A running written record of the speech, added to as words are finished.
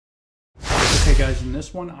guys, in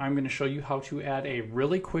this one I'm going to show you how to add a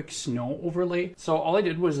really quick snow overlay. So all I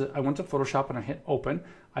did was I went to Photoshop and I hit open.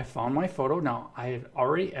 I found my photo. Now I had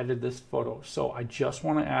already edited this photo, so I just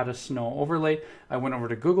want to add a snow overlay. I went over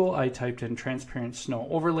to Google, I typed in transparent snow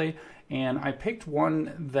overlay, and I picked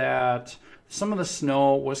one that some of the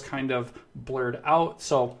snow was kind of blurred out.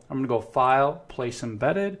 So I'm going to go File, Place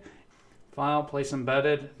Embedded, File, Place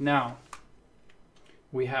Embedded. Now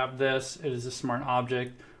we have this. It is a smart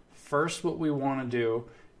object. First, what we want to do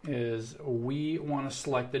is we want to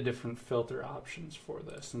select the different filter options for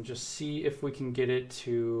this and just see if we can get it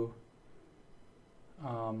to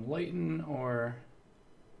lighten, or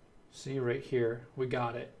see right here, we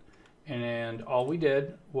got it. And all we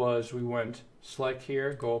did was we went select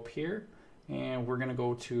here, go up here, and we're going to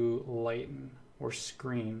go to lighten or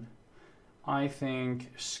screen. I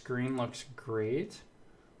think screen looks great,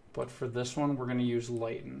 but for this one we're going to use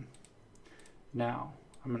lighten. Now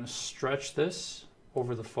I'm going to stretch this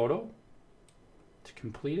over the photo to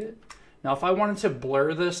complete it. Now if I wanted to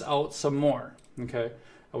blur this out some more, okay,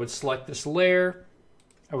 I would select this layer,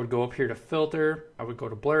 I would go up here to filter, I would go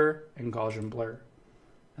to blur and Gaussian blur.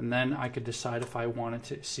 And then I could decide if I wanted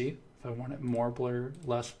to, see, if I want it more blur,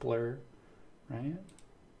 less blur, right?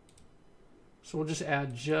 So we'll just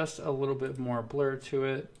add just a little bit more blur to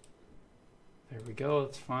it. There we go,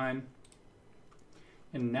 that's fine.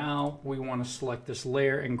 And now we want to select this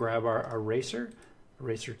layer and grab our eraser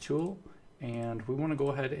tool, and we want to go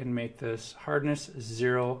ahead and make this hardness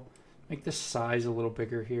 0, make this size a little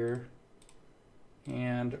bigger here,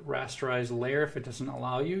 and rasterize layer. If it doesn't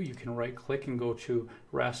allow you, you can right click and go to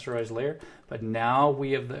rasterize layer. But now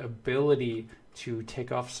we have the ability to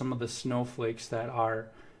take off some of the snowflakes that are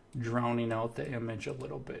drowning out the image a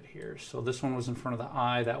little bit here. So this one was in front of the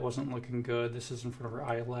eye, that wasn't looking good. This is in front of her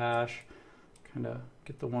eyelash. Kind of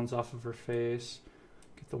get the ones off of her face,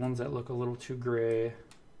 get the ones that look a little too gray,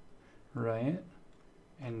 right?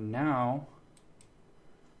 And now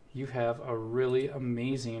you have a really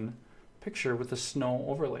amazing picture with the snow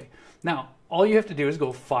overlay. Now all you have to do is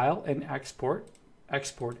go File and Export,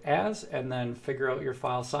 Export As, and then figure out your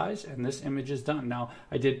file size, and this image is done. Now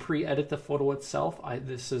I did pre-edit the photo itself.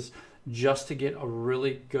 This is just to get a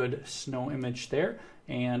really good snow image there,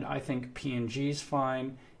 and I think PNG is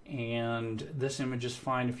fine. And this image is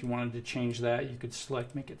fine. If you wanted to change that, you could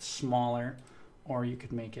select make it smaller, or you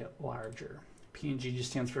could make it larger. PNG just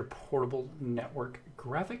stands for Portable Network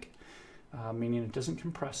Graphic, meaning it doesn't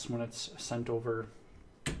compress when it's sent over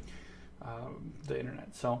the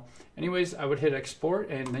internet. So anyways, I would hit export,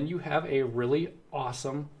 and then you have a really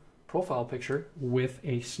awesome profile picture with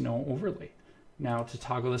a snow overlay. Now to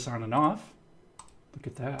toggle this on and off, look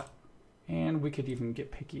at that. And we could even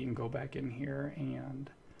get picky and go back in here and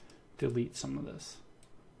delete some of this,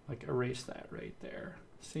 like erase that right there.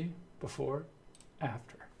 See, before,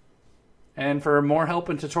 after. And for more help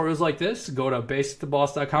and tutorials like this, go to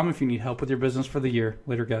basictoboss.com if you need help with your business for the year.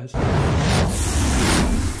 Later, guys.